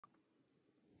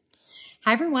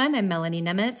Hi everyone, I'm Melanie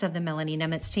Nemitz of the Melanie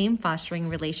Nemitz team, fostering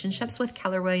relationships with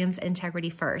Keller Williams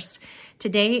Integrity First.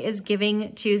 Today is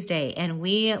Giving Tuesday, and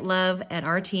we love at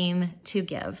our team to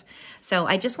give. So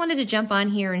I just wanted to jump on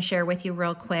here and share with you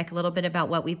real quick a little bit about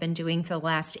what we've been doing for the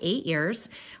last 8 years.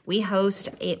 We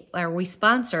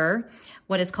sponsor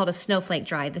what is called a Snowflake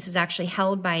Drive. This is actually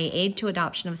held by Aid to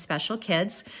Adoption of Special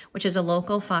Kids, which is a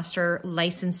local foster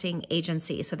licensing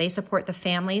agency. So they support the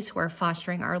families who are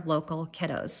fostering our local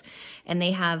kiddos. And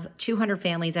they have 200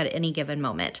 families at any given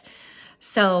moment.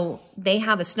 So they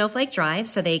have a Snowflake Drive.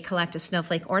 So they collect a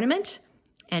snowflake ornament.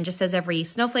 And just as every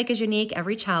snowflake is unique,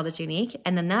 every child is unique.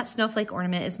 And then that snowflake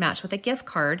ornament is matched with a gift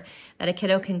card that a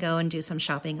kiddo can go and do some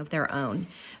shopping of their own.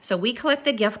 So we collect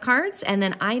the gift cards, and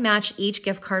then I match each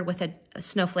gift card with a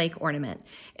snowflake ornament.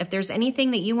 If there's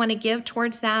anything that you want to give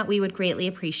towards that, we would greatly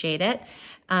appreciate it.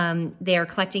 They are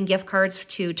collecting gift cards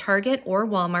to Target or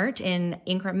Walmart in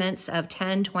increments of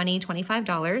 $10, $20,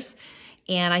 $25.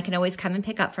 And I can always come and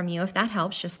pick up from you if that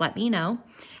helps. Just let me know.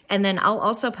 And then I'll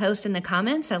also post in the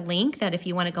comments a link that if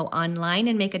you want to go online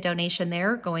and make a donation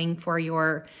there, going for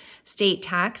your state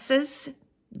taxes,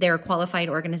 they're a qualified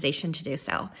organization to do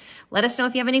so. Let us know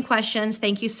if you have any questions.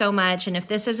 Thank you so much. And if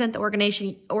this isn't the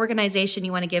organization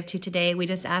you want to give to today, we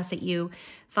just ask that you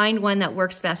find one that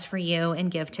works best for you and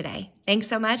give today. Thanks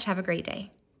so much. Have a great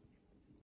day.